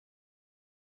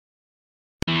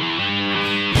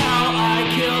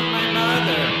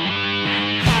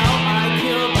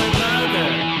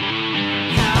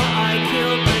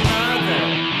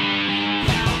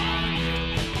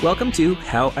Welcome to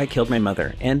How I Killed My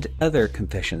Mother and Other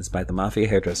Confessions by the Mafia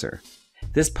Hairdresser.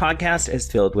 This podcast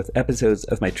is filled with episodes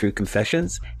of my true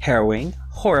confessions, harrowing,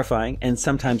 horrifying, and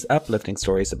sometimes uplifting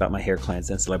stories about my hair clients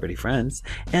and celebrity friends,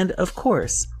 and of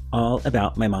course, all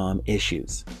about my mom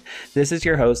issues. This is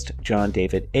your host,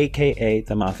 Jon-David, aka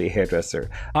the Mafia Hairdresser,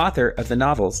 author of the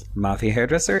novels Mafia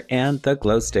Hairdresser and The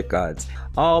Glow Stick Gods,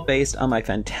 all based on my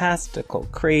fantastical,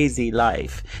 crazy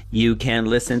life. You can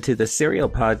listen to the serial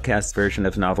podcast version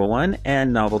of Novel 1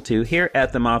 and Novel 2 here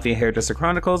at the Mafia Hairdresser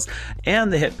Chronicles,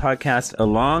 and the hit podcast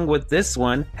along with this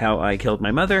one, How I Killed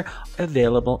My Mother,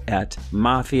 available at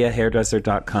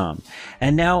mafiahairdresser.com.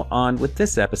 And now on with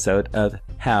this episode of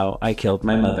How I Killed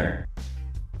My Mother.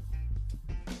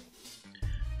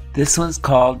 This one's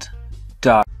called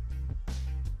Dog.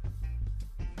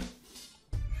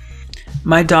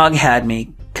 My dog had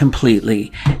me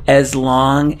completely, as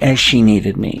long as she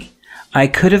needed me. I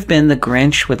could have been the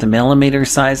Grinch with a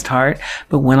millimeter-sized heart,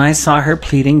 but when I saw her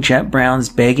pleading Jet Browns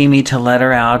begging me to let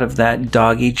her out of that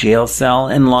doggy jail cell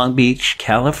in Long Beach,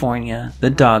 California, the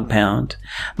dog pound,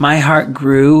 my heart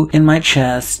grew in my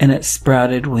chest and it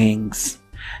sprouted wings.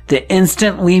 The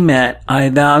instant we met, I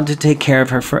vowed to take care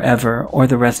of her forever or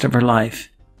the rest of her life.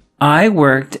 I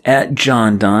worked at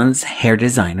Jon-Don's Hair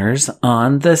Designers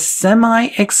on the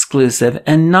semi-exclusive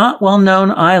and not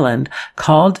well-known island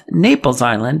called Naples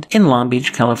Island in Long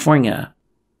Beach, California.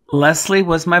 Leslie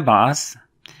was my boss.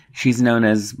 She's known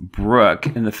as Brooke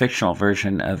in the fictional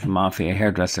version of Mafia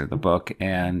Hairdresser, the book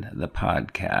and the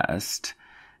podcast.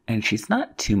 And she's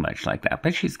not too much like that,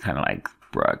 but she's kind of like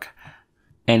Brooke.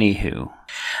 Anywho,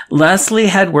 Leslie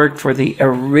had worked for the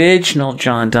original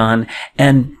Jon-Don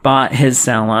and bought his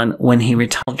salon when he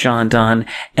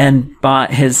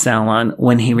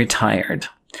retired.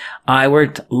 I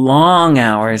worked long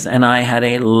hours and I had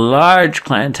a large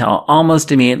clientele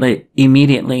almost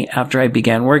immediately after I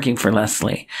began working for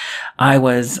Leslie. I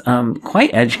was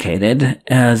quite educated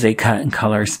as a cut and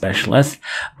color specialist,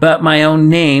 but my own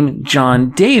name,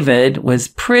 Jon-David, was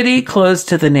pretty close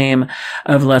to the name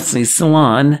of Leslie's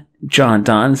salon,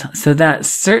 Jon-Don's, so that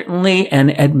certainly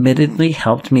and admittedly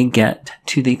helped me get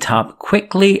to the top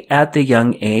quickly at the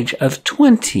young age of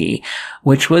 20,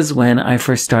 which was when I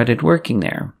first started working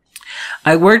there.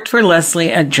 I worked for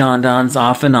Leslie at Jon-Don's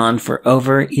off and on for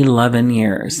over 11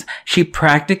 years. She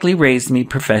practically raised me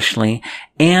professionally,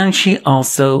 and she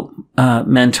also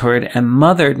mentored and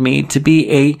mothered me to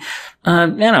be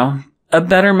a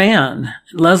better man.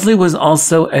 Leslie was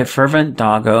also a fervent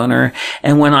dog owner,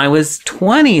 and when I was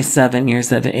 27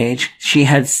 years of age, she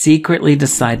had secretly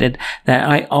decided that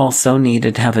I also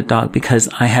needed to have a dog because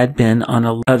I had been on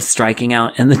a of striking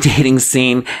out in the dating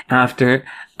scene after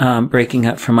breaking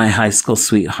up from my high school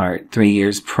sweetheart 3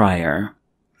 years prior.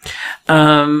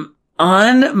 On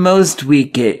most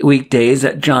weekdays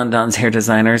at Jon-Don's Hair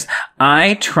Designers,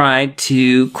 I tried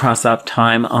to cross off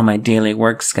time on my daily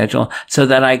work schedule so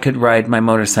that I could ride my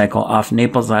motorcycle off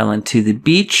Naples Island to the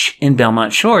beach in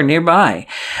Belmont Shore nearby.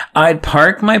 I'd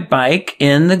park my bike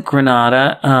in the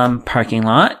Granada parking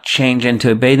lot, change into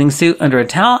a bathing suit under a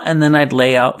towel, and then I'd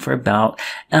lay out for about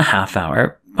a half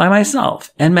hour by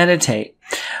myself and meditate.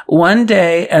 One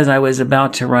day, as I was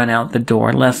about to run out the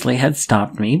door, Leslie had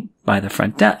stopped me by the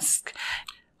front desk.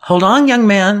 "Hold on, young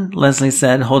man," Leslie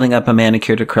said, holding up a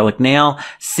manicured acrylic nail,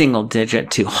 single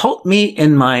digit, to halt me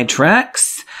in my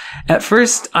tracks. At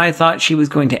first, I thought she was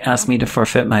going to ask me to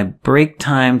forfeit my break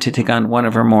time to take on one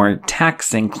of her more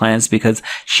taxing clients because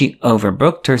she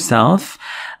overbooked herself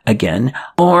again,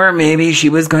 or maybe she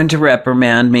was going to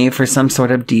reprimand me for some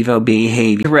sort of Devo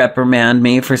behavior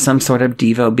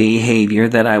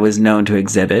that I was known to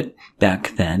exhibit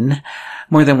back then.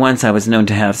 More than once, I was known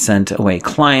to have sent away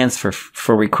clients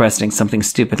for requesting something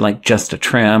stupid like just a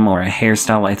trim or a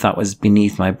hairstyle I thought was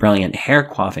beneath my brilliant hair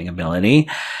coiffing ability.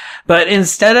 But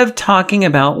instead of talking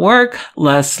about work,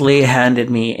 Leslie handed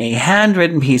me a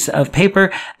handwritten piece of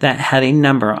paper that had a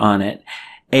number on it,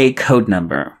 a code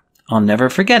number. I'll never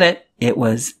forget it. It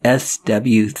was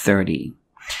SW30.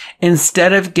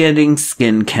 Instead of getting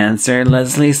skin cancer,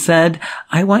 Leslie said,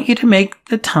 "I want you to make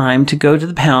the time to go to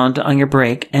the pound on your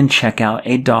break and check out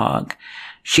a dog."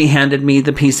 She handed me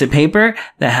the piece of paper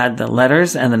that had the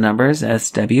letters and the numbers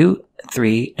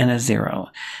SW3 and a 0.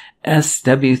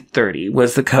 SW30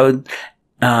 was the code,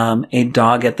 a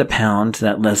dog at the pound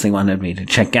that Leslie wanted me to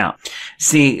check out.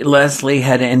 See, Leslie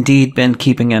had indeed been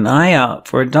keeping an eye out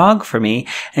for a dog for me,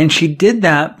 and she did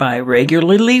that by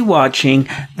regularly watching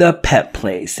The Pet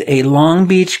Place, a Long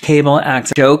Beach cable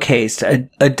access showcased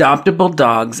adoptable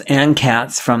dogs and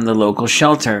cats from the local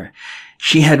shelter.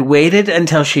 She had waited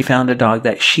until she found a dog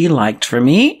that she liked for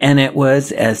me, and it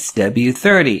was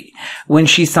SW30. When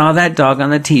she saw that dog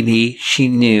on the TV, she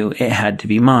knew it had to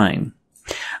be mine.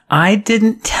 I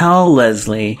didn't tell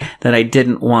Leslie that I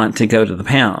didn't want to go to the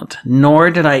pound, nor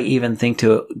did I even think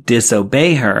to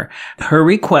disobey her. Her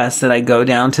request that I go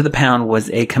down to the pound was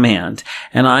a command,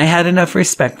 and I had enough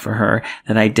respect for her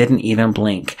that I didn't even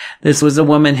blink. This was a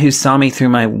woman who saw me through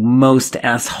my most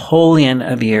assholian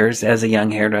of years as a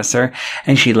young hairdresser,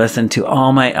 and she listened to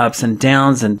all my ups and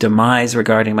downs and demise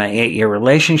regarding my 8-year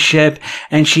relationship,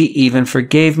 and she even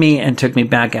forgave me and took me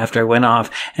back after I went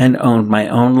off and owned my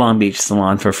own Long Beach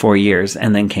salon for 4 years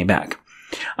and then came back.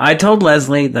 I told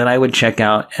Leslie that I would check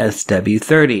out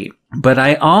SW30, but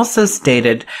I also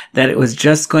stated that it was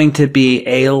just going to be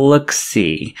a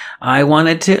look-see. I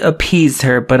wanted to appease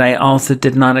her, but I also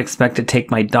did not expect to take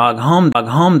my dog home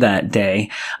that day.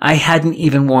 I hadn't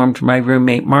even warned my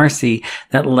roommate Marcy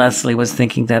that Leslie was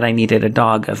thinking that I needed a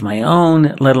dog of my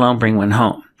own, let alone bring one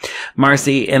home.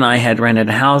 Marcy and I had rented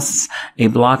a house a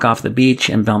block off the beach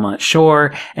in Belmont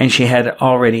Shore, and she had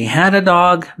already had a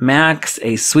dog, Max,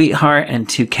 a sweetheart, and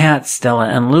 2 cats, Stella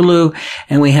and Lulu,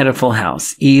 and we had a full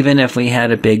house, even if we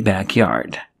had a big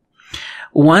backyard.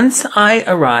 Once I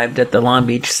arrived at the Long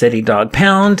Beach City Dog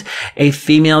Pound, a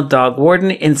female dog warden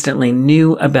instantly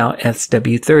knew about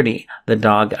SW30, the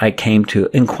dog I came to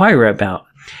inquire about.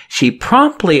 She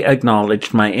promptly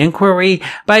acknowledged my inquiry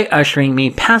by ushering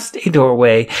me past a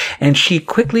doorway, and she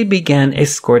quickly began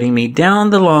escorting me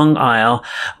down the long aisle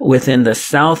within the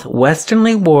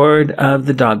southwesternly ward of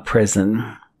the dog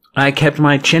prison. I kept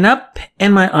my chin up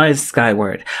and my eyes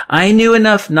skyward. I knew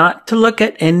enough not to look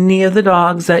at any of the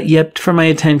dogs that yipped for my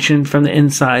attention from the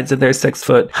insides of their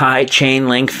 6-foot-high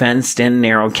chain-link fenced-in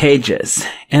narrow cages.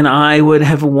 And I would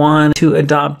have wanted to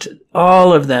adopt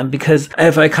all of them, because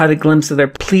if I caught a glimpse of their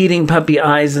pleading puppy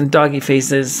eyes and doggy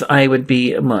faces, I would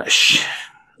be mush.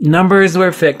 Numbers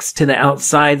were fixed to the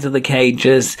outsides of the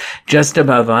cages just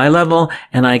above eye level,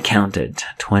 and I counted.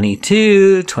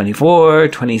 22, 24,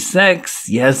 26.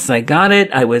 Yes, I got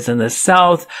it. I was in the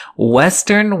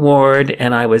southwestern ward,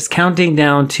 and I was counting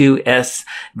down to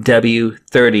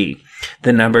SW30.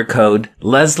 The number code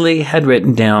Leslie had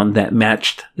written down that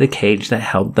matched the cage that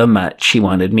held the mutt she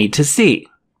wanted me to see.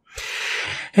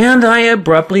 And I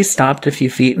abruptly stopped a few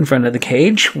feet in front of the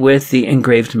cage with the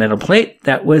engraved metal plate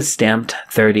that was stamped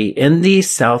 30 in the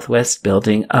southwest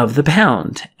building of the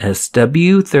pound.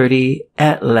 SW30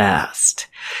 at last.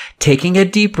 Taking a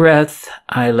deep breath,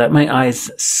 I let my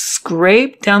eyes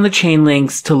scrape down the chain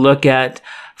links to look at,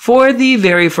 for the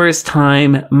very first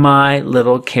time, my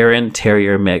little Karen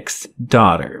Terrier mix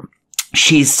daughter.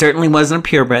 She certainly wasn't a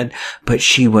purebred, but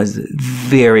she was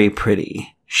very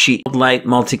pretty. She had light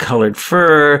multicolored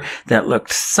fur that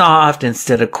looked soft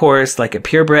instead of coarse like a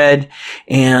purebred.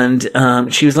 And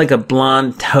she was like a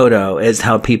blonde Toto is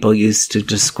how people used to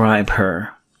describe her.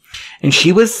 And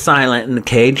she was silent in the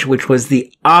cage, which was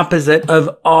the opposite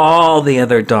of all the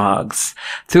other dogs.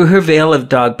 Through her veil of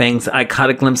dog bangs, I caught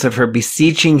a glimpse of her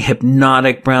beseeching,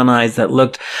 hypnotic brown eyes that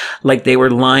looked like they were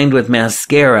lined with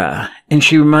mascara. And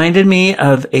she reminded me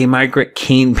of a Margaret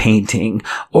Keane painting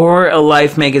or a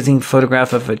Life magazine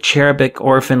photograph of a cherubic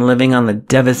orphan living on the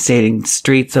devastating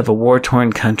streets of a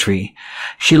war-torn country.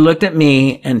 She looked at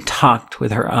me and talked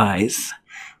with her eyes.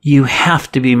 "You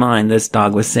have to be mine," this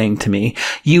dog was saying to me.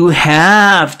 "You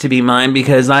have to be mine,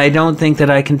 because I don't think that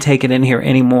I can take it in here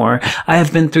anymore. I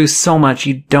have been through so much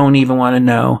you don't even want to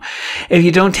know. If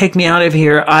you don't take me out of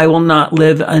here, I will not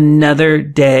live another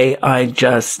day. I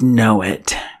just know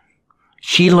it."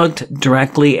 She looked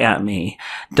directly at me.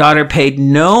 Daughter paid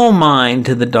no mind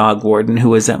to the dog warden who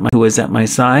was at my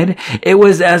side. It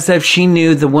was as if she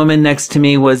knew the woman next to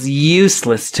me was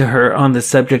useless to her on the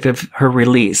subject of her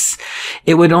release.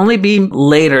 It would only be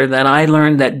later that I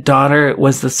learned that Daughter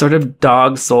was the sort of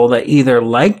dog soul that either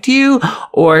liked you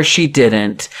or she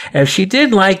didn't. If she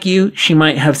did like you, she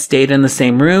might have stayed in the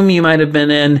same room you might have been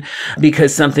in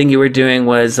because something you were doing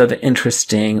was of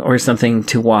interesting or something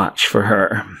to watch for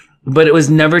her. But it was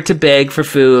never to beg for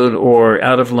food or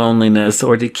out of loneliness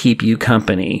or to keep you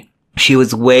company. She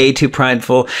was way too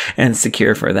prideful and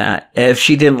secure for that. If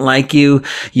she didn't like you,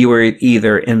 you were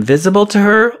either invisible to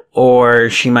her or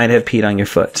she might have peed on your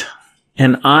foot.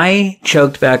 And I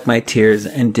choked back my tears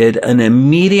and did an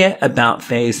immediate about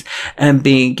face and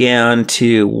began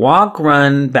to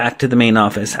run back to the main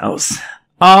office house.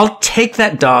 "I'll take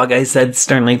that dog," I said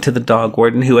sternly to the dog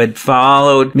warden who had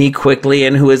followed me quickly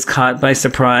and who was caught by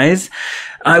surprise.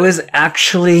 I was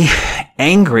actually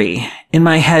angry. In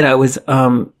my head, I was,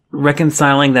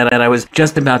 reconciling that I was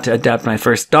just about to adopt my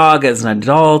first dog as an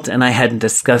adult and I hadn't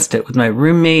discussed it with my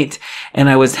roommate, and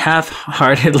I was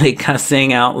half-heartedly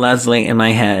cussing out Leslie in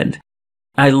my head.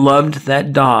 I loved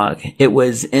that dog. It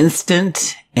was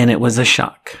instant and it was a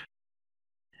shock.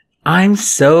 I'm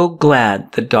so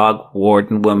glad, the dog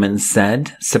warden woman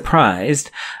said, surprised,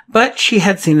 but she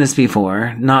had seen this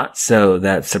before, not so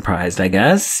that surprised, I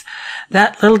guess.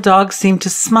 That little dog seemed to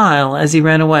smile as he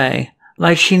ran away,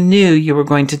 like she knew you were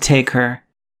going to take her.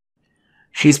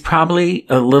 She's probably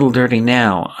a little dirty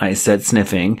now, I said,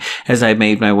 sniffing, as I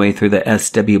made my way through the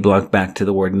SW block back to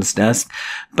the warden's desk.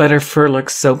 But her fur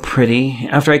looks so pretty.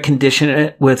 After I condition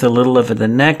it with a little of the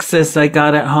Nexus I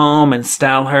got at home and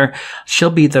style her, she'll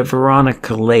be the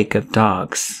Veronica Lake of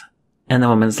dogs. And the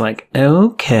woman's like,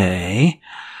 okay.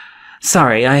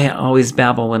 Sorry, I always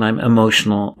babble when I'm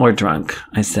emotional or drunk,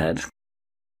 I said.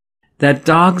 That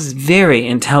dog's very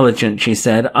intelligent, she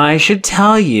said. I should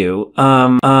tell you,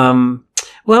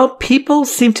 well, people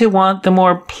seem to want the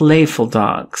more playful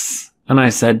dogs. And I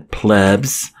said,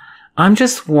 plebs. I'm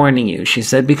just warning you, she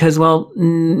said, because, well,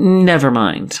 never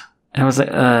mind. And I was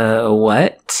like,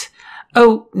 what?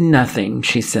 Oh, nothing,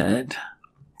 she said.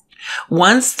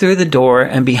 Once through the door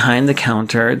and behind the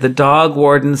counter, the dog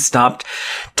warden stopped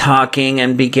talking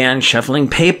and began shuffling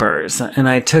papers. And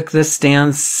I took this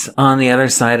stance on the other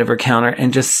side of her counter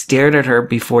and just stared at her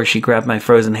before she grabbed my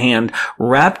frozen hand,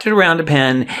 wrapped it around a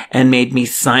pen, and made me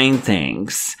sign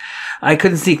things. I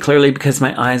couldn't see clearly because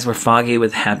my eyes were foggy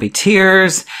with happy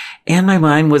tears, and my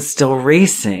mind was still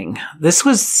racing. This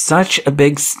was such a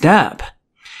big step.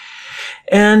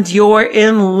 And you're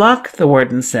in luck, the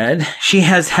warden said. She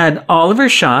has had all of her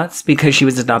shots because she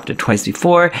was adopted twice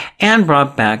before and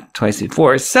brought back twice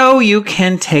before. So you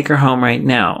can take her home right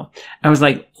now. I was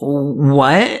like,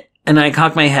 what? And I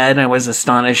cocked my head and I was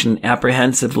astonished and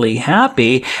apprehensively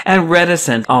happy and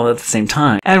reticent all at the same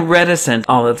time. I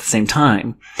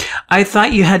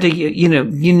thought you had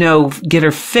to, get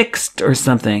her fixed or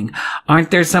something.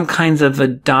 Aren't there some kinds of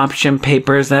adoption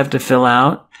papers I have to fill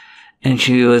out? And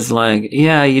she was like,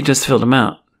 yeah, you just filled them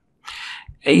out.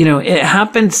 It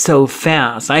happened so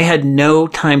fast. I had no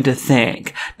time to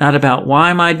think, not about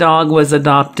why my dog was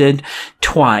adopted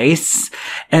twice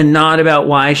and not about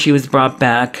why she was brought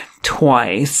back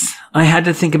twice. I had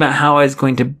to think about how I was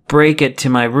going to break it to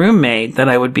my roommate that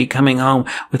I would be coming home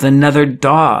with another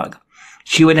dog.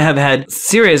 She would have had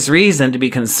serious reason to be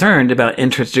concerned about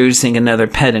introducing another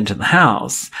pet into the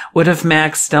house. What if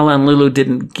Max, Stella, and Lulu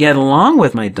didn't get along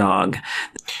with my dog?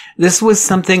 This was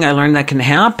something I learned that can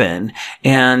happen,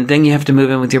 and then you have to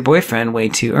move in with your boyfriend way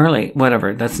too early.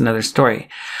 Whatever, that's another story.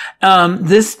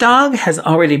 This dog has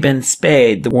already been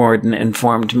spayed, the warden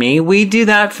informed me. We do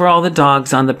that for all the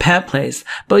dogs on the pet place,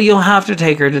 but you'll have to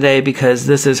take her today because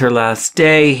this is her last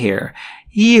day here.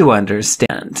 You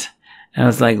understand. I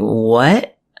was like,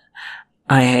 what?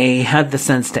 I had the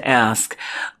sense to ask,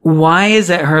 why is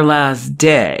it her last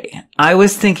day? I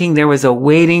was thinking there was a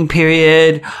waiting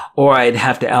period or I'd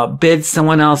have to outbid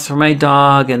someone else for my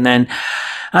dog. And then,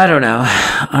 I don't know.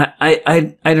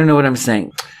 I don't know what I'm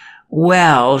saying.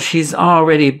 Well, she's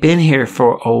already been here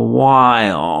for a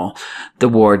while. The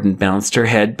warden bounced her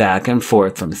head back and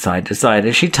forth from side to side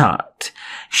as she talked.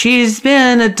 She's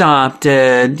been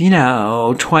adopted,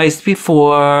 twice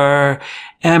before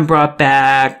and brought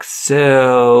back,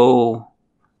 so...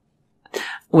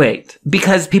 Wait,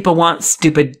 because people want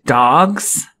stupid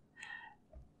dogs?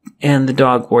 And the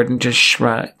dog warden just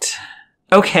shrugged.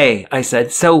 Okay, I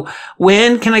said, so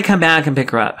when can I come back and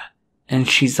pick her up? And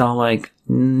she's all like,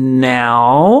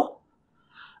 now?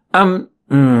 Can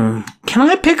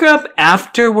I pick her up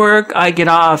after work? I get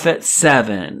off at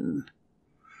 7.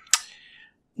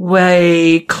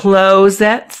 We close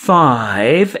at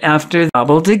 5 after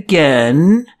doubled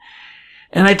again.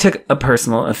 And I took a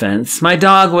personal offense. My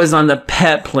dog was on the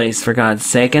pet place, for God's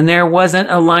sake, and there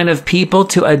wasn't a line of people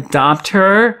to adopt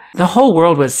her. The whole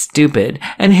world was stupid.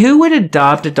 And who would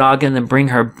adopt a dog and then bring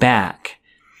her back?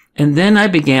 And then I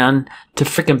began to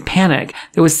frickin' panic.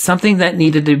 There was something that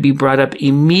needed to be brought up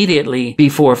immediately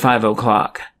before 5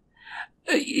 o'clock.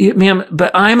 Ma'am,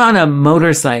 but I'm on a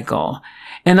motorcycle.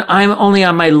 And I'm only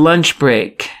on my lunch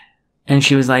break. And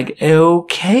she was like,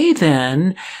 okay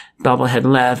then.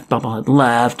 Bubblehead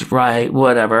left, right,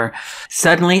 whatever.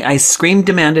 Suddenly, I screamed,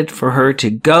 demanded for her to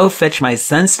go fetch my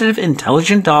sensitive,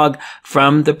 intelligent dog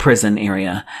from the prison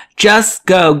area. Just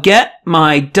go get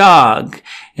my dog.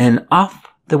 And off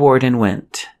the warden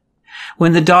went.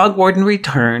 When the dog warden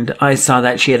returned, I saw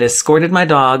that she had escorted my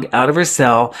dog out of her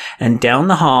cell and down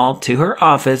the hall to her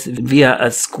office via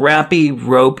a scrappy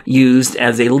rope used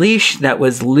as a leash that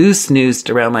was loose noosed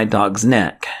around my dog's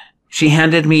neck. She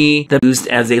handed me the noose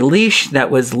as a leash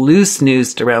that was loose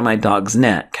noosed around my dog's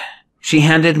neck. She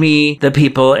handed me the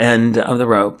people end of the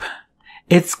rope.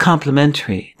 It's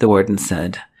complimentary, the warden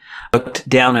said. I looked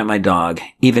down at my dog.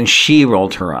 Even she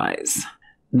rolled her eyes.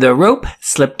 The rope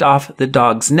slipped off the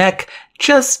dog's neck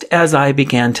just as I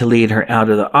began to lead her out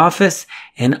of the office,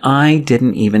 and I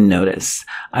didn't even notice.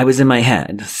 I was in my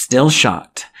head, still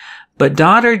shocked. But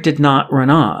daughter did not run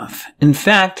off. In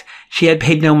fact, she had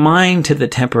paid no mind to the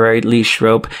temporary leash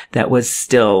rope that was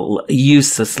still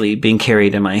uselessly being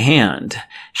carried in my hand.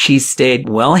 She stayed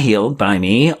well-heeled by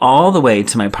me all the way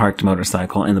to my parked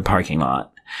motorcycle in the parking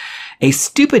lot. A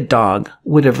stupid dog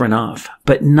would have run off,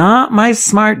 but not my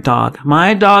smart dog.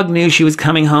 My dog knew she was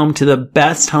coming home to the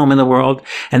best home in the world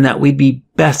and that we'd be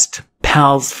best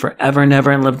pals forever and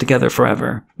ever and live together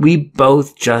forever. We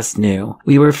both just knew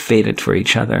we were fated for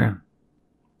each other.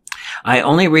 I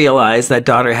only realized that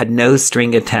daughter had no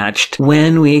string attached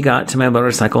when we got to my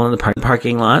motorcycle in the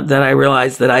parking lot, that I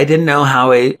realized that I didn't know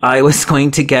how I was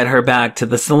going to get her back to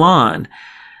the salon.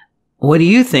 What do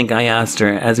you think? I asked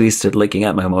her as we stood looking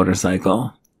at my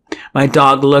motorcycle. My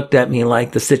dog looked at me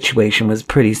like the situation was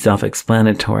pretty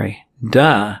self-explanatory.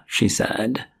 Duh, she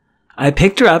said. I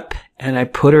picked her up and I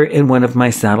put her in one of my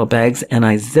saddlebags and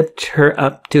I zipped her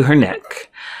up to her neck.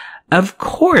 Of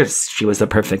course, she was a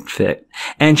perfect fit,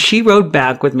 and she rode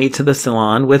back with me to the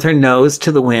salon with her nose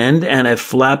to the wind and a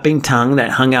flapping tongue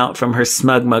that hung out from her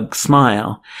smug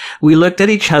smile. We looked at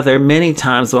each other many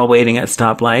times while waiting at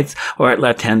stoplights or at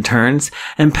left-hand turns,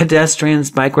 and pedestrians,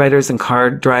 bike riders, and car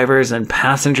drivers and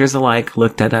passengers alike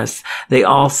looked at us. They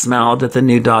all smiled at the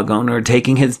new dog owner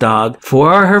taking his dog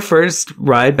for her first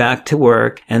ride back to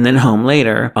work and then home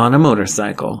later on a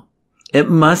motorcycle. It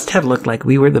must have looked like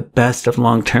we were the best of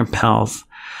long-term pals.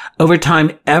 Over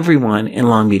time, everyone in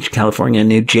Long Beach, California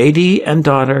knew JD and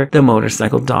daughter, the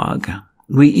motorcycle dog.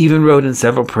 We even rode in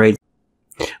several parades.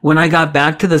 When I got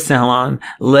back to the salon,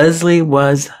 Leslie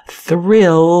was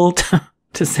thrilled,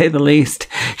 to say the least.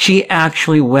 She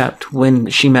actually wept when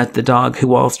she met the dog who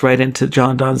waltzed right into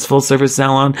Jon-Don's full-service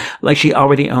salon like she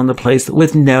already owned the place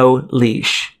with no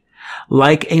leash.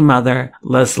 Like a mother,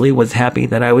 Leslie was happy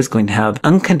that I was going to have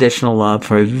unconditional love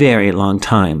for a very long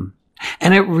time.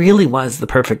 And it really was the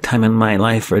perfect time in my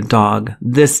life for a dog.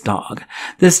 This dog.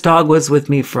 This dog was with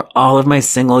me for all of my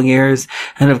single years.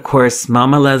 And of course,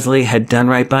 Mama Leslie had done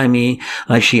right by me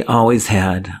like she always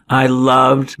had. I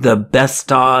loved the best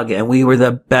dog and we were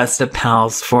the best of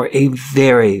pals for a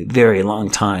very, very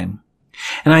long time.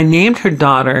 And I named her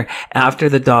daughter after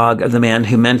the dog of the man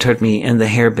who mentored me in the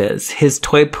hair biz. His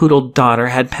toy poodle daughter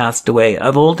had passed away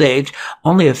of old age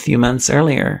only a few months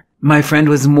earlier. My friend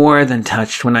was more than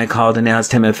touched when I called and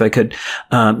asked him if I could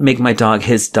make my dog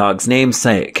his dog's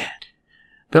namesake.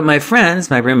 But my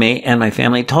friends, my roommate, and my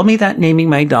family told me that naming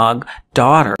my dog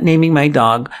daughter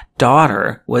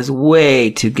was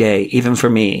way too gay, even for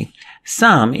me.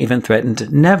 Some even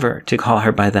threatened never to call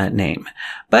her by that name.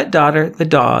 But daughter, the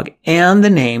dog, and the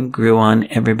name grew on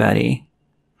everybody.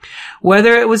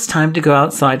 Whether it was time to go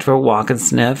outside for a walk and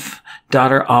sniff,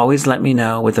 daughter always let me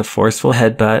know with a forceful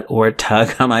headbutt or a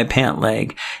tug on my pant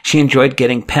leg. She enjoyed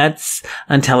getting pets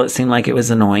until it seemed like it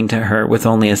was annoying to her with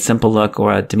only a simple look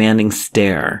or a demanding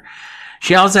stare.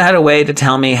 She also had a way to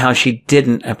tell me how she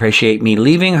didn't appreciate me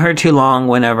leaving her too long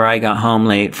whenever I got home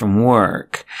late from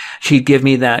work. She'd give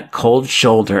me that cold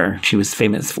shoulder she was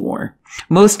famous for.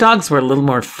 Most dogs were a little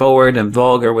more forward and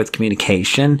vulgar with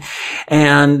communication,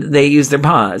 and they used their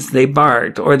paws, they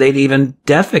barked, or they'd even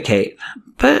defecate.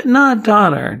 But not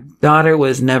daughter. Daughter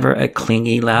was never a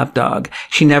clingy lap dog.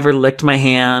 She never licked my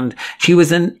hand. She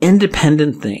was an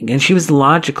independent thing, and she was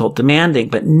logical, demanding,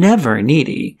 but never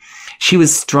needy. She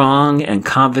was strong and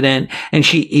confident, and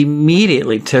she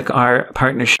immediately took our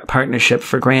partnership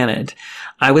for granted.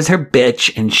 I was her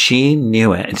bitch, and she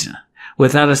knew it.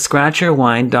 Without a scratch or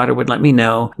whine, daughter would let me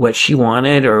know what she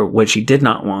wanted or what she did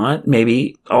not want.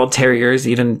 Maybe all terriers,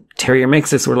 even terrier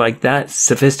mixes, were like that,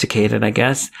 sophisticated, I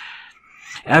guess.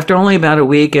 After only about a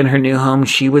week in her new home,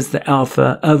 she was the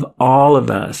alpha of all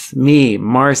of us. Me,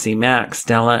 Marcy, Max,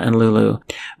 Stella, and Lulu.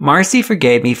 Marcy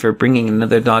forgave me for bringing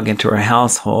another dog into her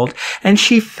household, and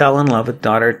she fell in love with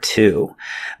daughter too.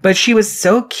 But she was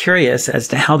so curious as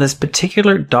to how this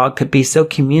particular dog could be so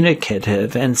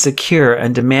communicative and secure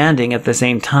and demanding at the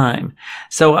same time.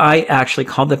 So I actually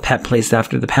called the pet place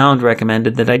after the pound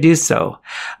recommended that I do so.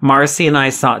 Marcy and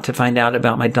I sought to find out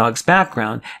about my dog's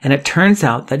background, and it turns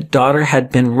out that daughter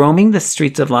had been roaming the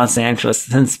streets of Los Angeles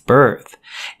since birth.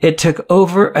 It took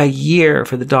over a year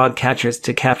for the dog catchers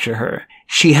to capture her.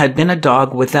 She had been a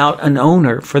dog without an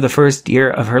owner for the first year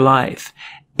of her life.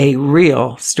 A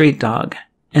real street dog.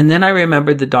 And then I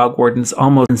remembered the dog warden's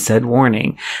almost said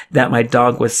warning that my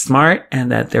dog was smart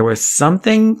and that there was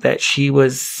something that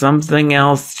something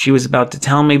else she was about to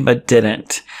tell me but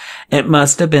didn't. It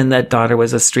must have been that Daughter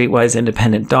was a streetwise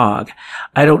independent dog.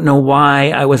 I don't know why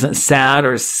I wasn't sad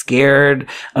or scared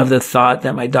of the thought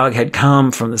that my dog had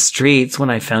come from the streets when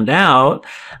I found out.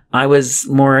 I was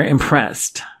more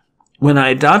impressed. When I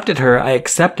adopted her, I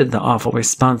accepted the awful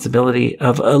responsibility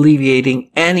of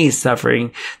alleviating any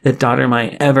suffering that Daughter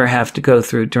might ever have to go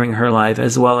through during her life,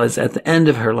 as well as at the end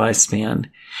of her lifespan.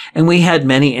 And we had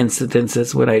many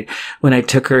incidences when I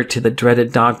took her to the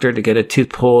dreaded doctor to get a tooth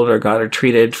pulled or got her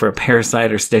treated for a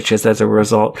parasite or stitches as a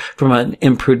result from an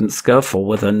imprudent scuffle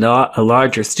with a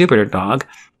larger, stupider dog.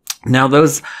 Now,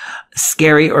 those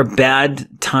scary or bad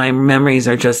time memories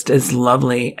are just as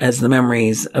lovely as the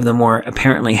memories of the more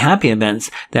apparently happy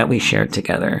events that we shared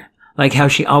together. Like how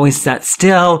she always sat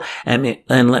still and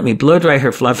let me blow dry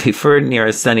her fluffy fur near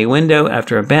a sunny window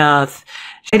after a bath.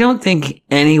 I don't think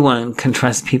anyone can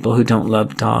trust people who don't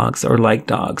love dogs or like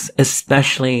dogs,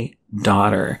 especially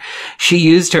Daughter. She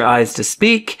used her eyes to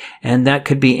speak, and that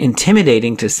could be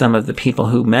intimidating to some of the people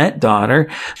who met Daughter.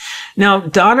 Now,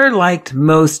 Daughter liked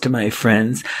most of my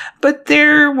friends, but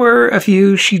there were a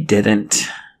few she didn't.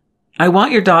 I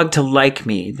want your dog to like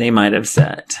me, they might have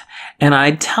said. And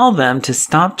I'd tell them to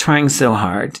stop trying so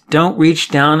hard. Don't reach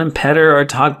down and pet her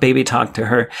or baby talk to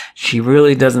her. She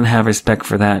really doesn't have respect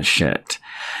for that shit.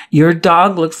 Your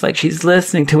dog looks like she's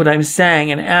listening to what I'm saying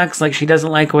and acts like she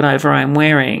doesn't like whatever I'm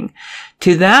wearing.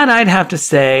 To that, I'd have to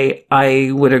say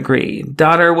I would agree.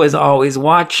 Daughter was always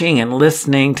watching and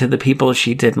listening to the people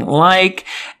she didn't like,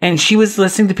 and she was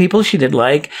listening to people she did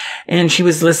like, and she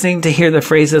was listening to hear the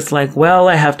phrases like, well,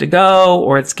 I have to go,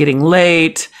 or it's getting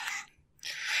late.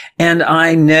 And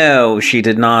I know she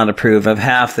did not approve of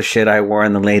half the shit I wore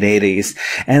in the late 80s.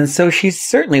 And so she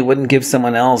certainly wouldn't give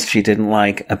someone else she didn't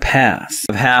like a pass.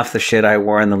 Of half the shit I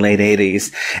wore in the late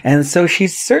 80s. And so she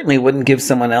certainly wouldn't give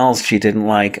someone else she didn't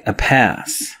like a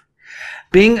pass.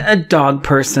 Being a dog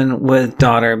person with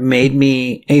Daughter made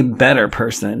me a better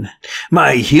person.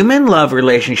 My human love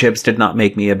relationships did not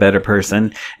make me a better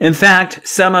person. In fact,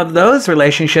 some of those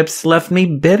relationships left me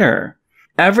bitter.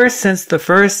 Ever since the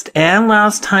first and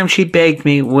last time she begged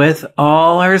me with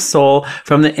all her soul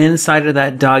from the inside of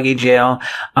that doggy jail,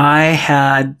 I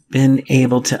had been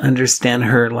able to understand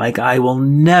her like I will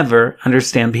never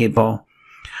understand people.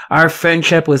 Our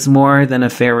friendship was more than a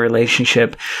fair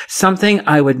relationship, something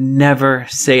I would never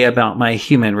say about my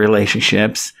human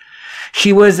relationships.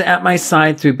 She was at my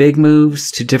side through big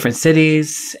moves to different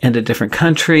cities and a different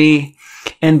country.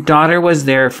 And Daughter was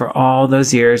there for all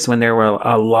those years when there were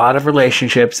a lot of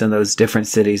relationships in those different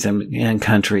cities and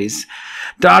countries.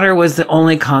 Daughter was the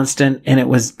only constant, and it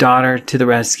was Daughter to the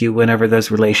rescue whenever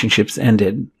those relationships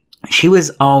ended. She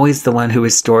was always the one who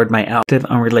restored my outlook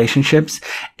on relationships,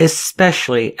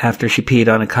 especially after she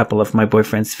peed on a couple of my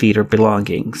boyfriend's feet or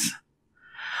belongings.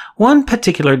 One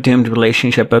particular doomed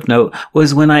relationship of note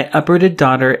was when I uprooted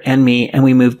Daughter and me and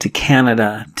we moved to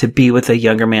Canada to be with a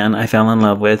younger man I fell in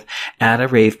love with at a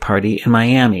rave party in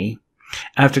Miami.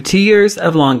 After 2 years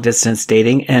of long-distance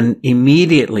dating and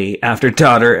immediately after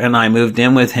Daughter and I moved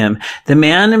in with him, the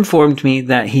man informed me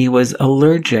that he was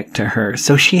allergic to her,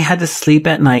 so she had to sleep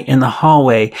at night in the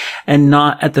hallway and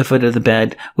not at the foot of the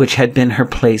bed, which had been her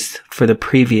place for the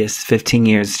previous 15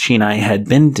 years she and I had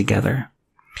been together.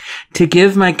 To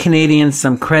give my Canadian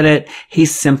some credit, he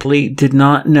simply did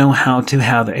not know how to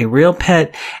have a real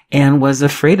pet and was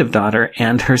afraid of Daughter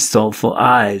and her soulful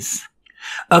eyes.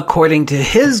 According to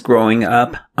his growing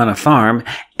up on a farm,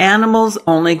 animals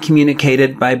only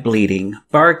communicated by bleating,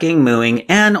 barking, mooing,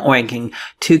 and oinking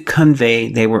to convey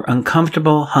they were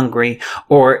uncomfortable, hungry,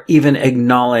 or even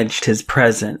acknowledged his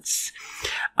presence.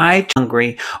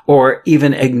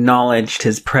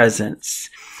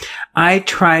 I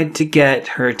tried to get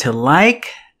her to like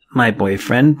my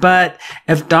boyfriend, but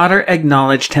if Daughter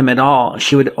acknowledged him at all,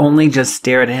 she would only just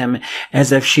stare at him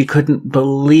as if she couldn't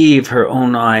believe her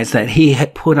own eyes that he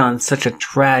had put on such a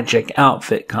tragic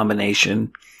outfit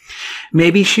combination.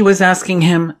 Maybe she was asking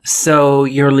him, so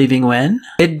you're leaving when?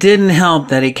 It didn't help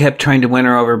that he kept trying to win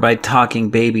her over by talking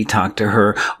baby talk to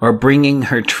her or bringing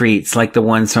her treats like the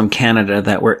ones from Canada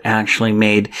that were actually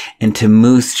made into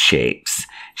moose shapes.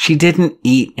 She didn't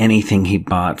eat anything he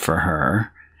bought for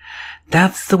her.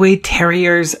 That's the way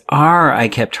terriers are, I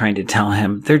kept trying to tell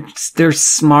him. They're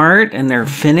smart and they're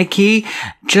finicky.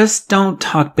 Just don't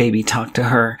talk baby talk to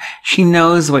her. She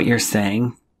knows what you're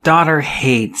saying. Daughter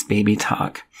hates baby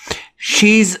talk.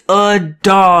 She's a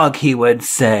dog, he would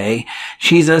say.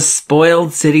 She's a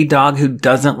spoiled city dog who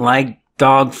doesn't like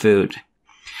dog food.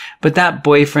 But that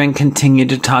boyfriend continued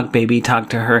to talk baby talk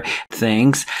to her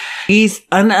things. He's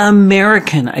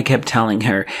un-American, I kept telling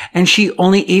her. And she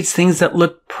only eats things that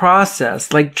look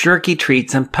processed, like jerky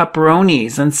treats and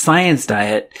pepperonis and science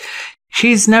diet.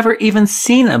 She's never even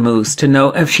seen a moose to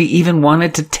know if she even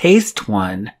wanted to taste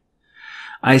one.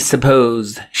 I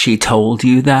suppose she told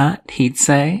you that, he'd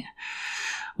say.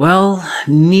 Well,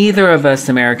 neither of us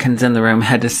Americans in the room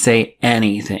had to say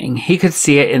anything. He could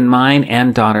see it in mine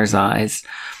and daughter's eyes.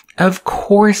 Of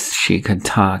course she could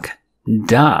talk.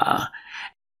 Duh.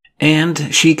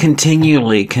 And she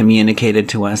continually communicated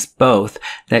to us both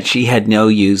that she had no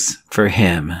use for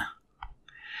him.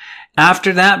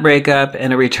 After that breakup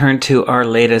and a return to our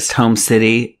latest home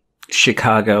city,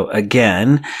 Chicago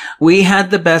again, we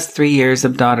had the best 3 years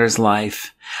of daughter's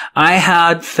life. I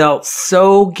had felt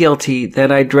so guilty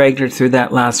that I dragged her through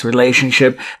that last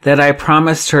relationship that I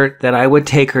promised her that I would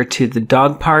take her to the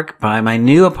dog park by my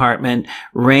new apartment,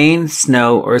 rain,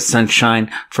 snow, or sunshine,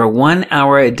 for 1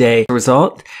 hour a day. As a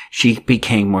result, she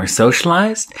became more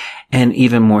socialized and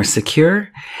even more secure.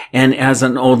 And as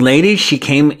an old lady, she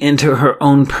came into her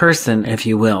own person, if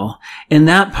you will. In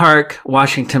that park,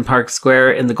 Washington Park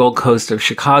Square in the Gold Coast of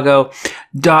Chicago,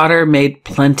 daughter made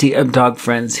plenty of dog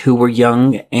friends who were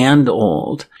young and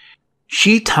old.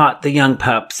 She taught the young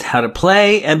pups how to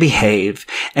play and behave,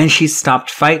 and she stopped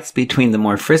fights between the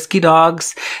more frisky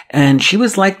dogs, and she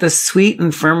was like the sweet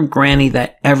and firm granny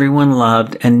that everyone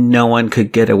loved, and no one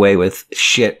could get away with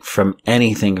shit from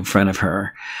anything in front of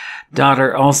her.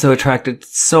 Daughter also attracted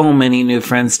so many new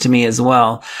friends to me as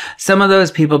well. Some of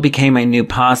those people became my new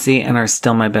posse and are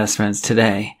still my best friends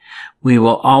today. We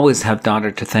will always have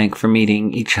daughter to thank for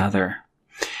meeting each other.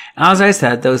 As I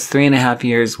said, those 3.5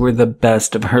 years were the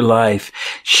best of her life.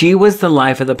 She was the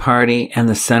life of the party and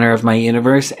the center of my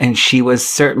universe, and she was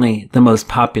certainly the most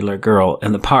popular girl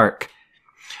in the park.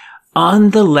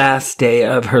 On the last day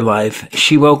of her life,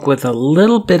 she woke with a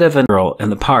little bit of a girl in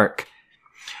the park.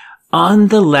 On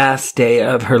the last day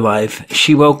of her life,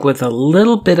 she woke with a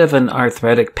little bit of an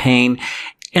arthritic pain,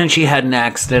 and she had an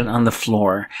accident on the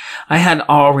floor. I had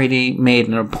already made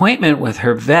an appointment with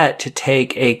her vet to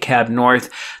take a cab north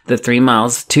the 3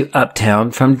 miles to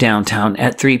Uptown from downtown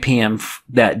at 3 p.m.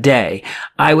 that day.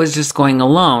 I was just going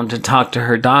alone to talk to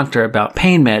her doctor about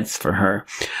pain meds for her.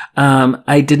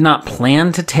 I did not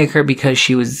plan to take her because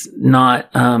she was not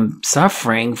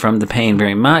suffering from the pain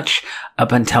very much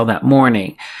up until that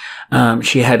morning.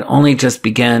 She had only just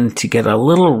begun to get a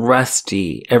little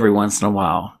rusty every once in a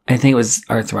while. I think it was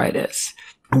arthritis.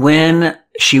 When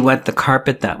she wet the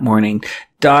carpet that morning,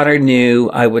 daughter knew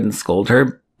I wouldn't scold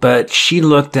her, but she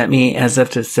looked at me as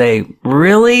if to say,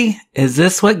 "Really? Is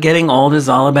this what getting old is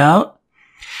all about?"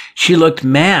 She looked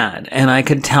mad, and I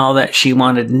could tell that she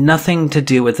wanted nothing to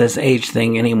do with this age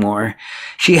thing anymore.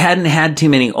 She hadn't had too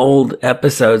many old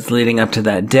episodes leading up to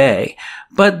that day,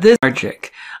 but this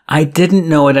tragic. I didn't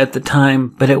know it at the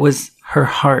time, but it was her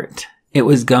heart. It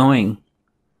was going.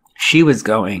 She was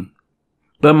going.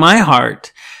 But my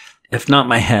heart, if not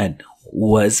my head,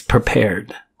 was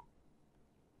prepared.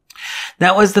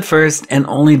 That was the first and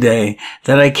only day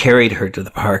that I carried her to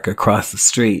the park across the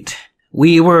street.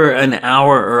 We were an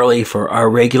hour early for our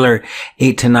regular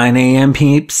 8 to 9 a.m.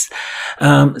 peeps.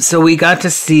 So we got to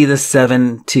see the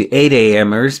 7 to 8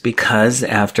 a.m.ers because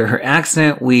after her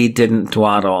accident, we didn't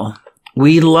dawdle.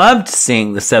 We loved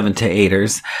seeing the 7 to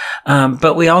 8ers,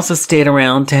 but we also stayed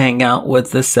around to hang out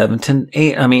with the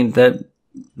the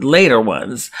later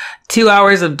ones. 2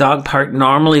 hours of dog park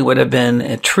normally would have been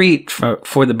a treat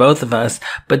for the both of us,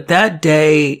 but that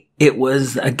day it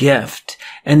was a gift,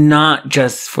 and not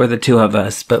just for the two of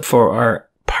us, but for our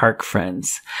park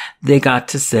friends. They got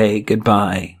to say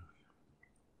goodbye.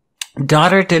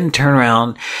 Daughter didn't turn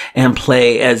around and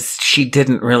play as she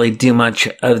didn't really do much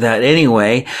of that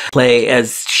anyway.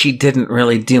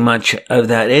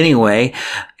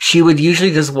 She would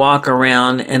usually just walk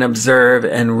around and observe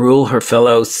and rule her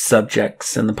fellow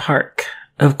subjects in the park.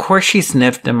 Of course, she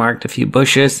sniffed and marked a few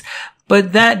bushes,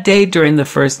 but that day during the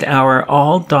first hour,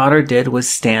 all daughter did was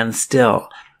stand still,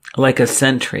 like a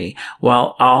sentry,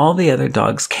 while all the other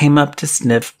dogs came up to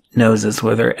sniff noses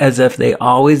with her, as if they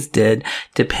always did,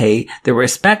 to pay their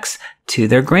respects to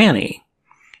their granny.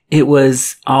 It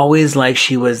was always like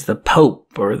she was the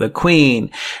Pope or the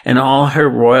Queen, and all her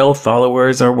royal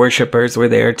followers or worshippers were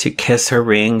there to kiss her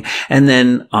ring, and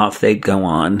then off they'd go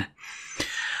on.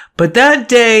 But that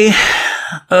day,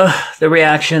 the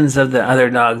reactions of the other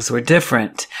dogs were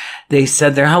different. They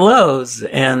said their hellos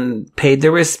and paid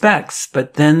their respects,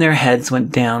 but then their heads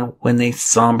went down when they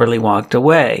somberly walked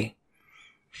away.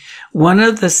 One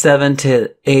of the 7 to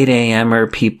 8 a.m.er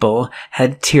people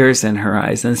had tears in her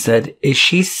eyes and said, "Is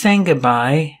she saying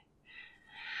goodbye?"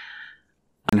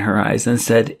 In her eyes and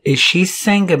said, "Is she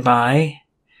saying goodbye?"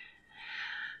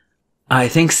 "I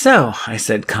think so," I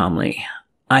said calmly.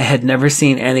 I had never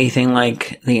seen anything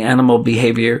like the animal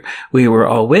behavior we were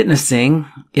all witnessing.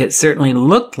 It certainly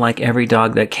looked like every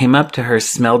dog that came up to her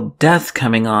smelled death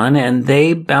coming on, and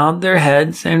they bowed their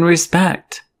heads in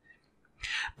respect.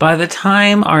 By the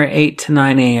time our 8 to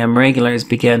 9 a.m. regulars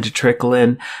began to trickle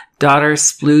in, daughter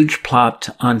splooge plopped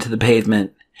onto the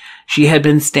pavement. She had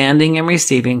been standing and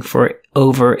receiving for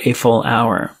over a full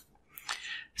hour.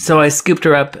 So I scooped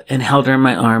her up and held her in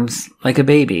my arms like a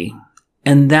baby.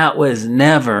 And that was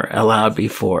never allowed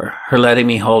before, her letting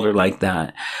me hold her like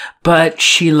that. But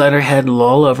she let her head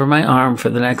loll over my arm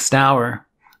for the next hour.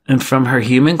 And from her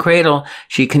human cradle,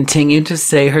 she continued to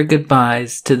say her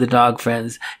goodbyes to the dog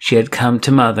friends she had come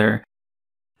to mother.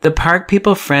 The park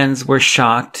people friends were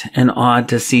shocked and awed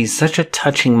to see such a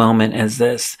touching moment as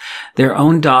this, their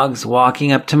own dogs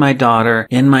walking up to my daughter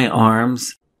in my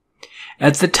arms.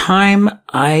 At the time,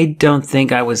 I don't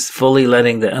think I was fully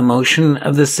letting the emotion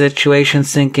of the situation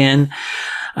sink in.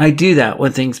 I do that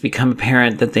when things become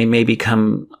apparent that they may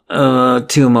become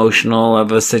too emotional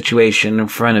of a situation in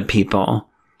front of people.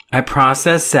 I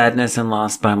process sadness and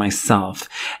loss by myself,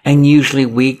 and usually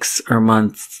weeks or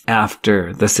months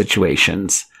after the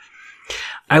situations.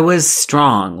 I was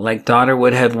strong, like daughter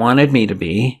would have wanted me to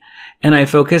be, and I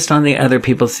focused on the other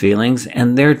people's feelings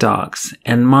and their dogs.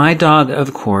 And my dog,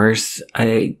 of course,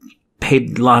 I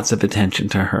paid lots of attention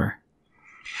to her.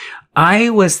 I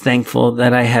was thankful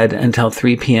that I had until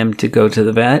 3 p.m. to go to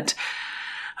the vet.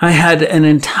 I had an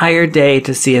entire day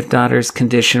to see if daughter's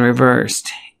condition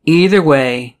reversed. Either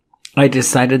way, I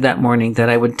decided that morning that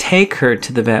I would take her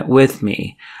to the vet with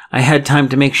me. I had time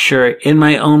to make sure in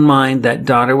my own mind that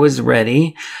daughter was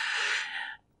ready.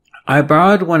 I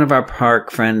borrowed one of our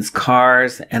park friends'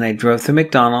 cars and I drove through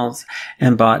McDonald's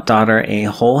and bought daughter a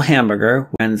whole hamburger.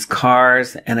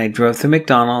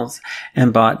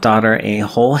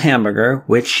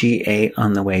 Which she ate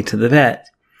on the way to the vet.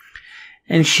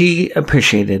 And she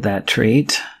appreciated that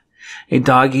treat. A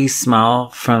doggy smile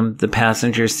from the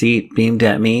passenger seat beamed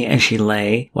at me as she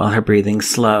lay while her breathing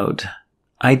slowed.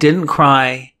 I didn't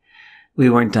cry. We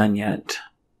weren't done yet.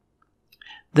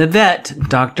 The vet,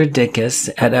 Dr. Dickus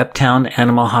at Uptown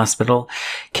Animal Hospital,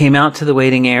 came out to the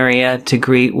waiting area to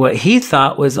greet what he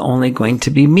thought was only going to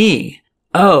be me.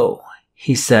 "Oh,"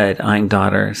 he said, eyeing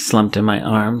daughter slumped in my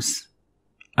arms.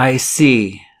 "I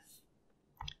see."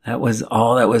 That was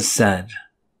all that was said.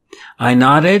 I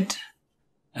nodded.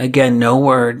 Again, no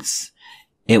words.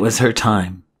 It was her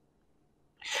time.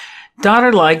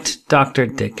 Daughter liked Dr.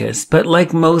 Dickus, but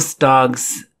like most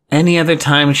dogs, any other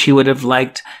time she would have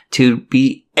liked to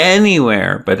be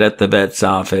anywhere but at the vet's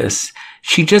office.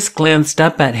 She just glanced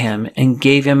up at him and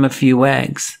gave him a few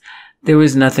eggs. There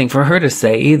was nothing for her to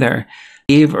say either.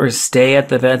 Leave or stay at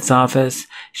the vet's office.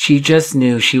 She just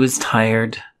knew she was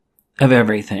tired of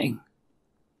everything.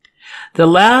 The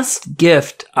last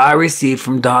gift I received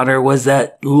from daughter was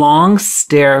that long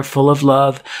stare full of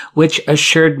love, which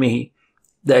assured me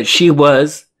that she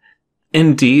was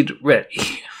indeed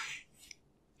ready.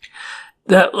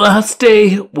 That last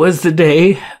day was the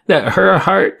day that her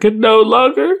heart could no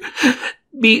longer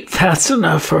beat fast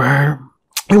enough for her.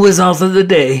 It was also the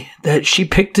day that she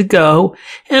picked to go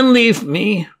and leave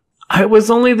me. I was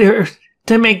only there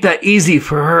to make that easy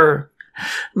for her.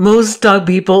 Most dog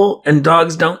people and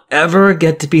dogs don't ever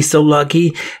get to be so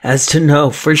lucky as to know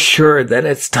for sure that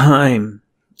it's time.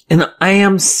 And I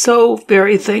am so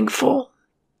very thankful.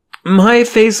 My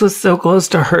face was so close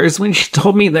to hers when she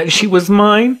told me that she was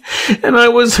mine and I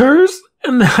was hers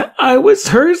and that I was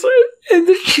hers and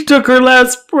that she took her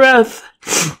last breath.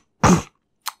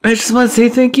 I just want to say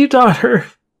thank you, daughter.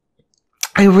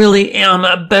 I really am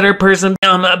a better person.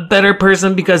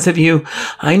 Because of you.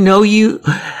 I know you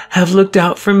have looked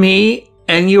out for me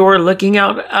and you are looking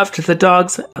out after the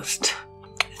dogs.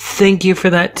 Thank you for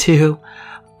that too.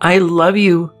 I love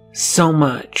you so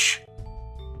much.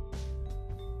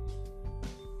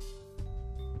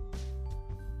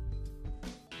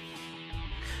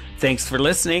 Thanks for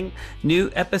listening.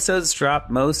 New episodes drop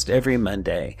most every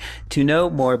Monday. To know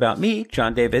more about me,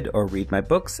 Jon-David, or read my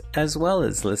books, as well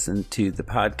as listen to the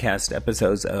podcast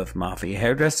episodes of Mafia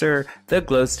Hairdresser, The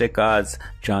Glow Stick Gods,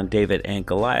 Jon-David and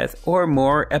Goliath, or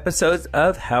more episodes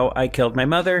of How I Killed My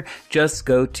Mother, just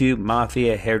go to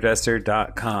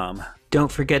mafiahairdresser.com.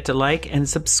 Don't forget to like and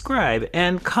subscribe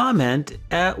and comment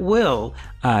at will.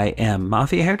 I am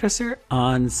Mafia Hairdresser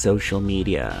on social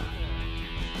media.